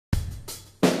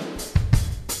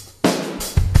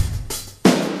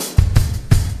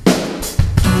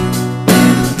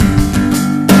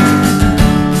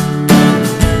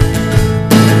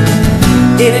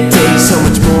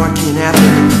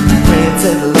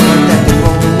to the Lord that they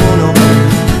won't go over.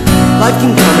 Life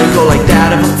can come and go like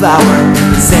that of a flower.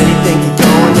 Does anything keep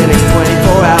going the next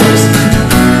 24 hours?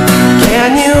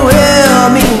 Can you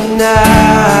hear me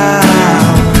now?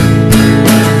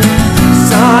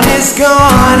 Sun is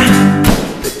gone,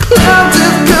 the clouds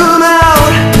have come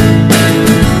out.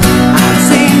 I've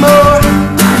seen more,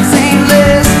 I've seen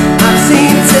less, I've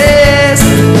seen tears.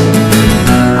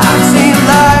 I've seen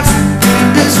lives be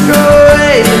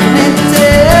destroyed in a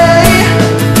day.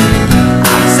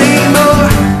 I've seen more,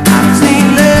 I've seen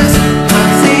less,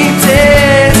 I've seen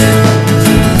tears.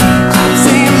 I've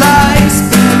seen lives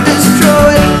be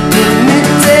destroyed in a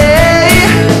day.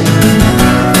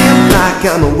 I feel like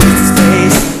I'm a waste of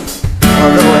space,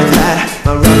 although I've had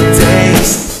my rough days.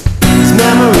 These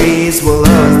memories will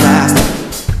always last,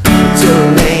 to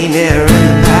remain here in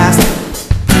the past.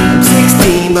 I'm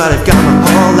 16 but I've got